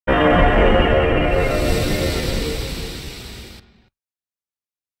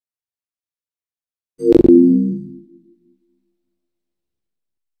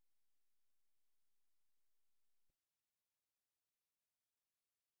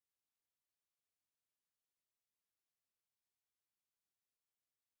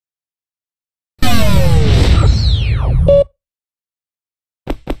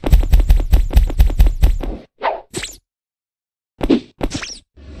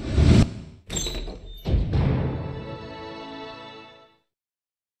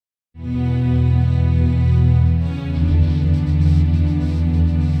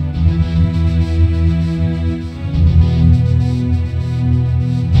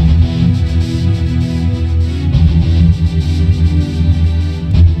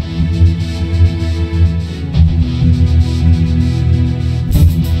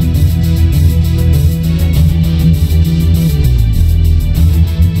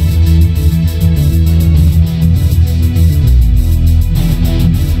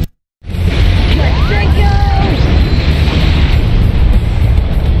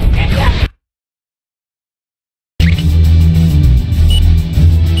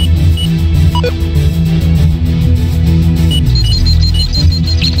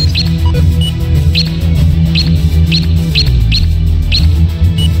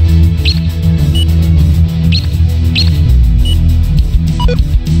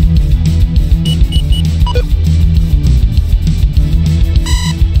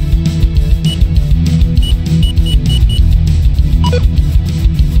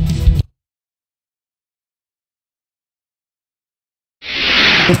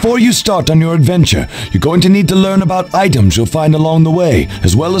Before you start on your adventure, you're going to need to learn about items you'll find along the way,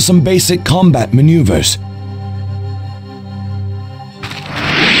 as well as some basic combat maneuvers.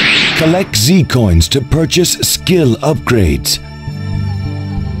 Collect Z coins to purchase skill upgrades.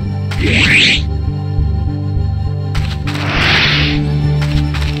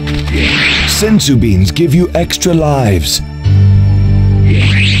 Sensu beans give you extra lives.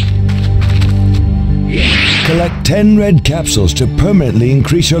 Collect 10 red capsules to permanently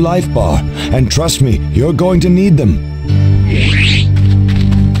increase your life bar, and trust me, you're going to need them.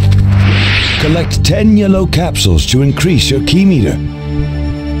 Collect 10 yellow capsules to increase your key meter.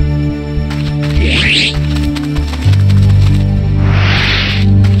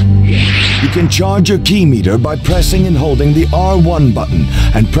 You can charge your key meter by pressing and holding the R1 button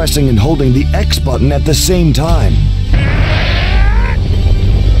and pressing and holding the X button at the same time.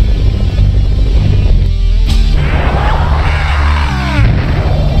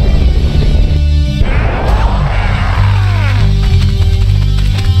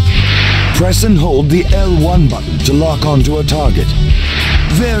 Press and hold the L1 button to lock onto a target.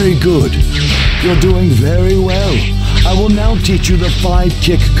 Very good. You're doing very well. I will now teach you the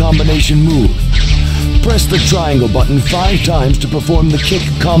 5-kick combination move. Press the triangle button 5 times to perform the kick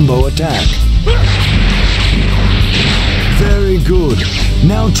combo attack. Very good.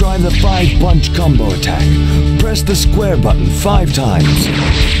 Now try the 5-punch combo attack. Press the square button 5 times.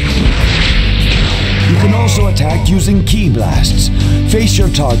 You can also attack using key blasts. Face your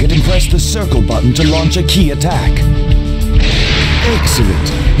target and press the circle button to launch a key attack.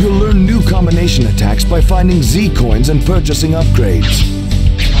 Excellent! You'll learn new combination attacks by finding Z coins and purchasing upgrades.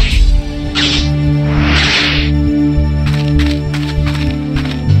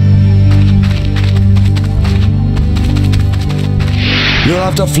 You'll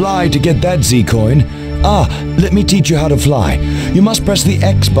have to fly to get that Z coin. Let me teach you how to fly. You must press the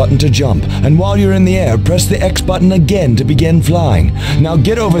X button to jump, and while you're in the air, press the X button again to begin flying. Now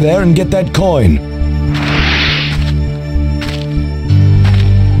get over there and get that coin.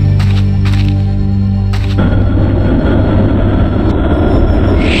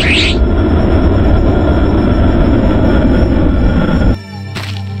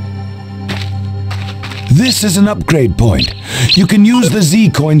 This is an upgrade point. You can use the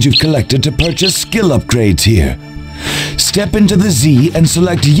Z coins you've collected to purchase skill upgrades here. Step into the Z and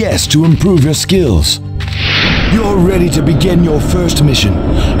select Yes to improve your skills. You're ready to begin your first mission.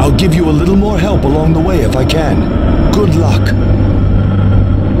 I'll give you a little more help along the way if I can. Good luck.